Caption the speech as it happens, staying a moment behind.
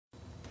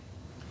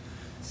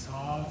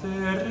Salve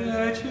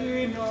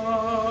Regina,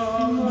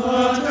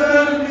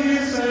 Mater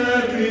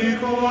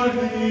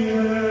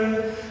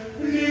misericordiae,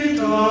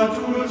 vita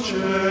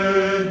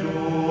dulcedo,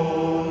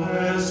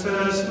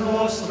 estes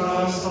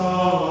nostra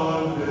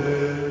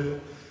salve.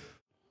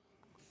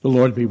 The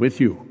Lord be with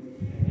you.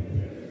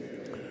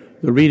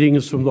 The reading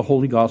is from the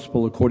Holy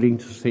Gospel according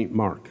to St.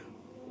 Mark.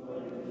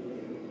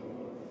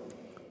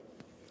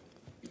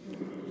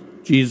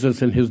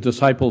 Jesus and his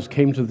disciples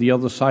came to the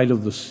other side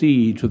of the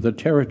sea, to the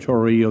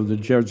territory of the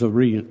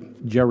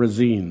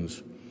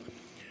Gerasenes.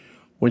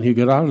 When he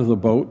got out of the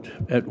boat,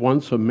 at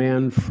once a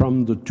man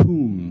from the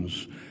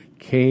tombs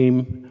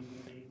came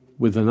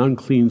with an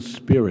unclean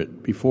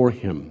spirit before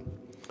him.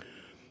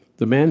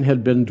 The man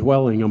had been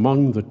dwelling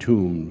among the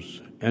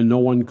tombs, and no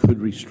one could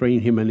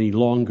restrain him any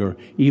longer,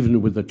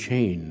 even with a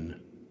chain.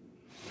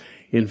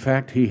 In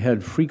fact, he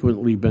had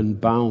frequently been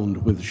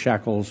bound with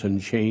shackles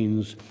and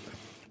chains,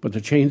 but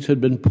the chains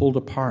had been pulled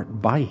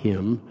apart by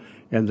him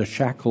and the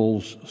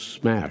shackles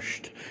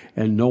smashed,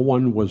 and no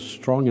one was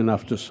strong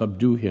enough to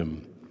subdue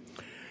him.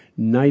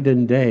 Night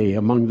and day,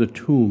 among the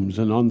tombs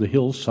and on the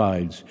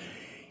hillsides,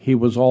 he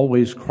was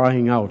always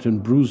crying out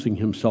and bruising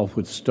himself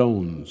with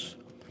stones.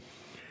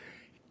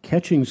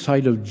 Catching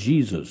sight of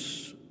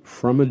Jesus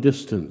from a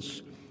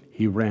distance,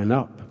 he ran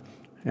up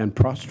and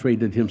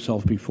prostrated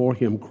himself before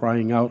him,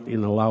 crying out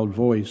in a loud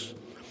voice,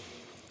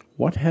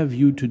 "What have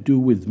you to do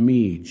with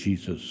me,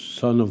 Jesus,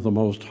 Son of the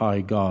Most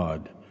High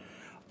God?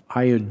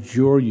 I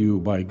adjure you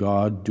by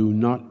God, do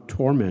not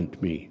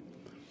torment me."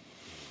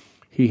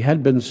 He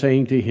had been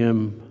saying to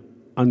him,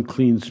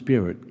 "Unclean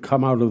spirit,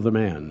 come out of the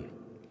man."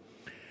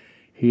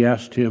 He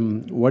asked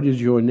him, "What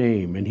is your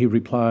name?" And he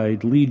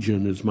replied,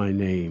 "Legion is my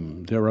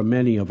name. There are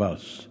many of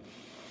us."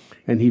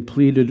 And he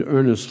pleaded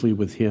earnestly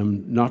with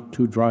him not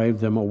to drive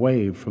them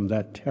away from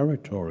that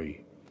territory.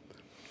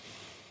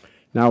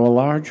 Now a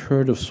large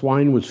herd of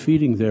swine was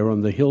feeding there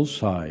on the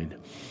hillside,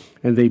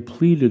 and they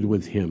pleaded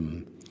with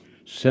him,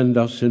 "Send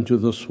us into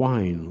the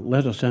swine,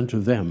 let us enter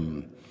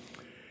them."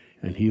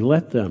 And he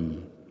let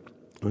them,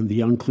 and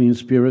the unclean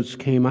spirits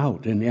came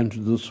out and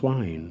entered the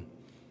swine.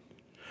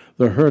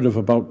 The herd of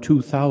about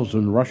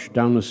 2,000 rushed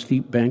down a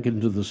steep bank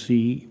into the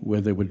sea,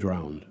 where they were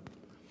drowned.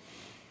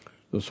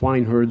 The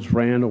swineherds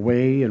ran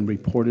away and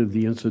reported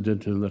the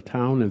incident in the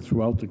town and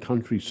throughout the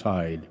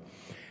countryside,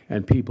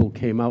 and people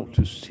came out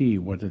to see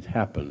what had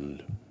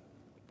happened.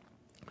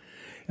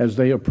 As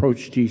they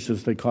approached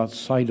Jesus, they caught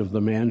sight of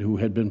the man who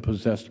had been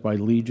possessed by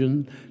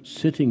legion,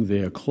 sitting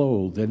there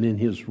clothed and in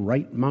his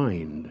right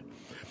mind,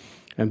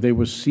 and they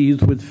were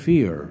seized with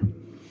fear.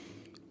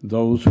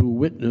 Those who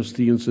witnessed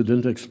the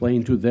incident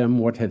explained to them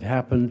what had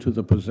happened to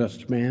the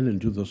possessed man and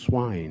to the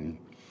swine.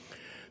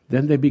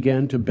 Then they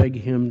began to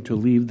beg him to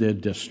leave their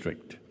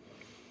district.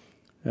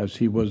 As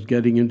he was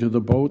getting into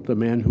the boat, the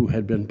man who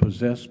had been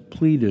possessed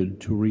pleaded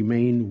to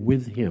remain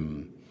with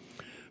him.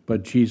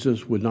 But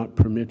Jesus would not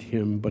permit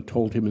him, but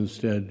told him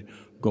instead,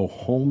 "Go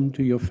home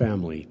to your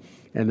family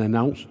and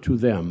announce to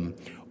them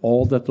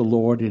all that the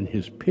Lord in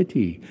his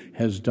pity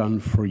has done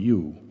for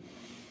you."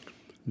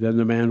 Then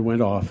the man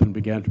went off and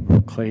began to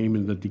proclaim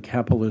in the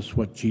Decapolis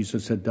what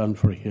Jesus had done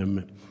for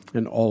him,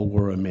 and all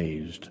were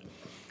amazed.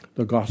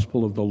 The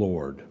Gospel of the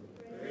Lord.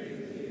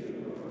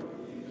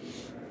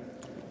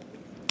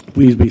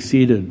 Please be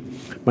seated.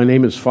 My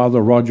name is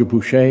Father Roger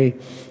Boucher.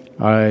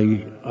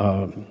 I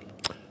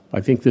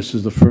think this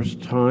is the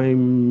first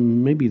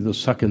time, maybe the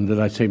second that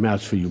I say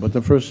Mass for you, but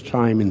the first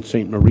time in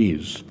St.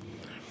 Marie's.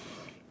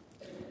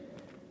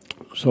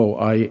 So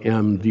I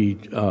am the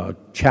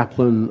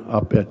chaplain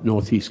up at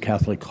Northeast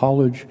Catholic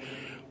College,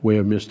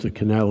 where Mr.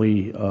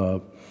 Kennelly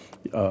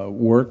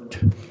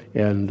worked,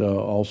 and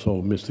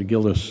also Mr.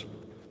 Gillis.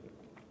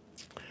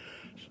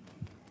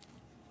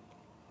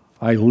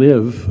 I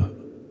live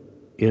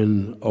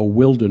in a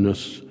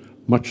wilderness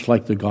much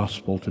like the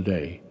gospel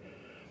today,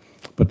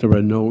 but there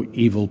are no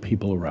evil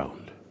people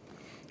around.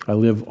 I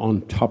live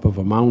on top of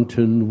a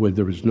mountain where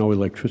there is no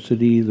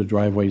electricity. The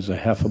driveway is a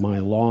half a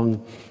mile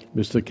long.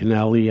 Mr.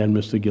 Kennelly and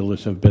Mr.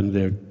 Gillis have been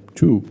there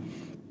too.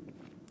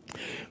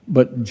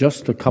 But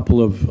just a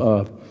couple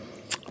of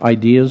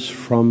ideas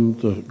from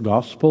the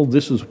gospel.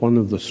 This is one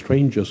of the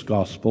strangest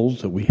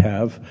gospels that we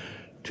have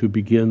to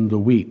begin the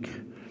week.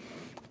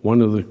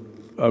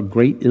 A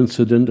great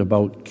incident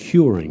about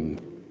curing.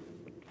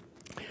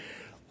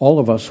 All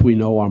of us, we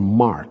know, are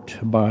marked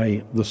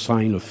by the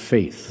sign of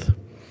faith.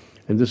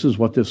 And this is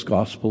what this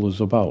gospel is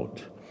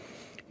about.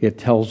 It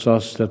tells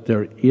us that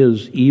there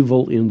is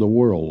evil in the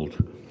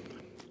world.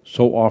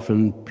 So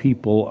often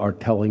people are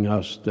telling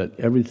us that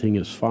everything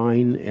is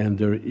fine and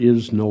there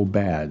is no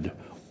bad,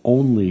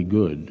 only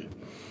good.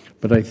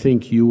 But I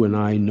think you and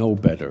I know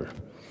better.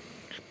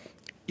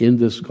 In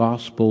this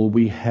gospel,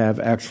 we have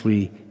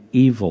actually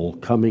evil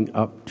coming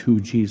up to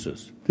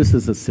Jesus. This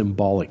is a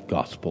symbolic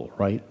gospel,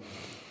 right?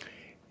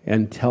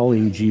 And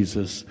telling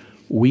Jesus,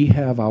 we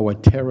have our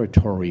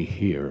territory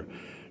here.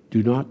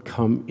 Do not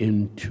come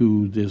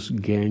into this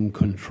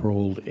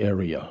gang-controlled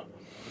area.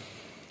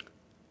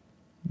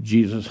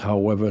 Jesus,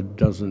 however,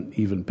 doesn't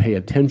even pay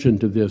attention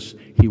to this.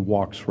 He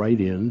walks right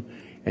in,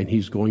 and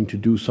he's going to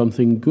do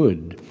something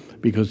good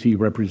because he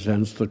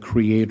represents the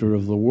creator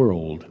of the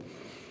world.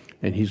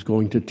 And he's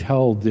going to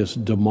tell this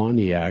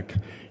demoniac,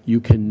 you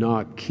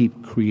cannot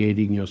keep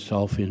creating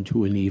yourself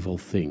into an evil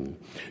thing.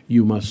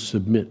 You must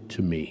submit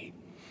to me.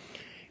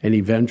 And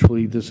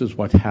eventually this is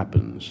what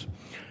happens,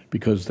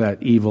 because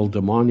that evil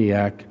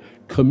demoniac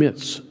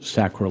commits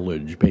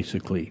sacrilege,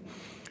 basically.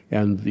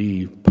 And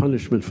the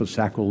punishment for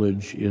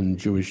sacrilege in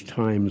Jewish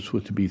times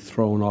was to be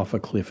thrown off a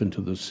cliff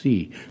into the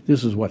sea.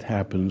 This is what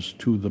happens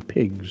to the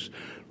pigs,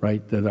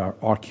 right, that are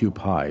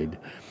occupied.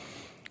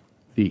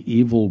 The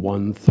evil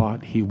one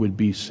thought he would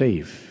be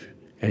safe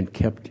and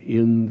kept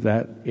in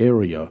that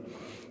area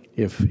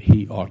if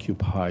he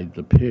occupied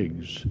the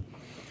pigs.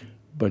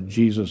 But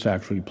Jesus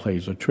actually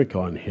plays a trick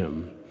on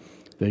him.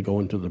 They go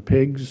into the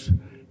pigs,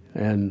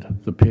 and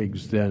the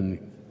pigs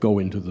then go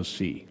into the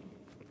sea.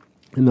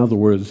 In other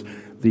words,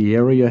 the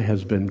area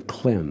has been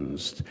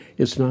cleansed.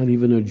 It's not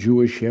even a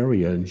Jewish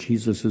area, and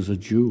Jesus is a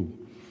Jew.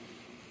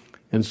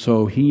 And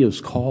so he is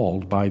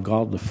called by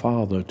God the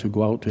Father to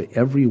go out to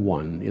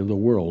everyone in the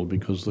world,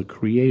 because the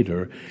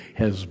Creator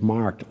has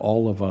marked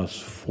all of us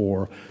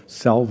for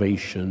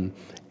salvation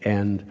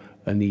and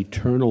an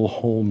eternal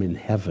home in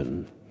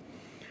heaven.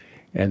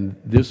 And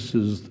this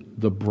is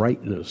the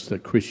brightness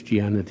that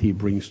Christianity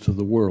brings to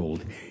the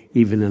world.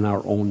 Even in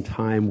our own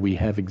time, we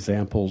have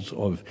examples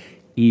of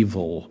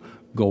evil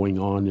going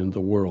on in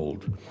the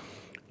world.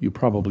 You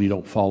probably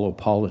don't follow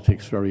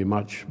politics very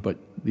much, but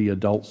the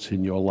adults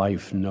in your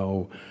life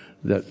know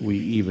that we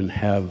even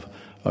have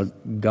a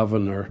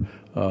governor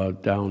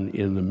down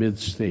in the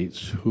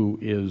mid-states who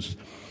is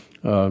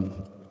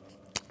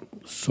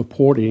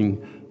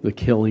supporting the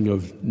killing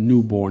of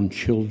newborn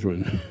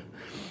children,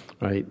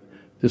 right?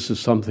 This is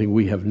something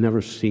we have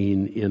never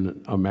seen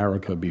in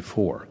America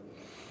before.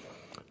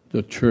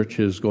 The church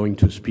is going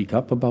to speak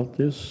up about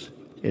this.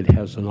 It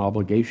has an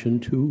obligation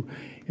to,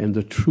 and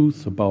the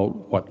truth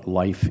about what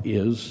life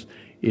is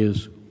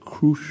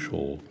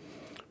crucial,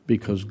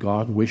 because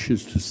God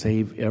wishes to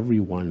save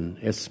everyone,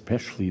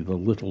 especially the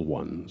little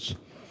ones.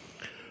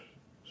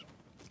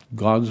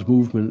 God's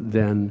movement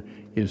then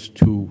is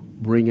to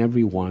bring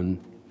everyone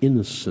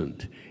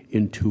innocent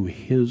into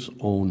his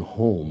own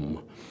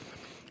home,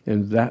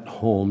 and that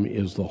home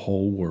is the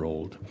whole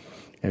world.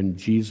 And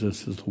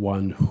Jesus is the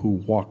one who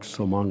walks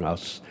among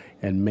us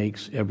and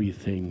makes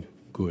everything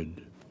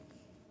good.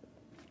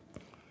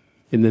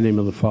 In the name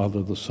of the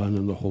Father, the Son,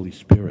 and the Holy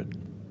Spirit.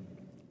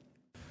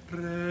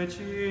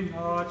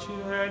 Regina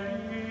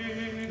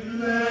Celi,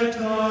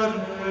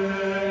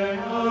 letare,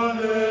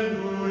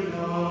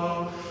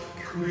 alleluia,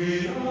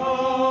 qui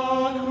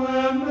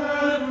aquam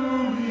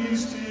merum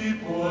isti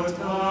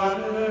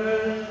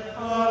portare,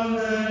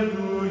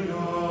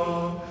 alleluia,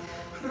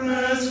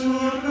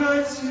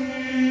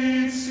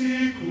 resurrexit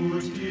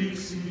sicut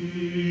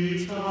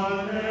dixit,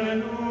 alleluia.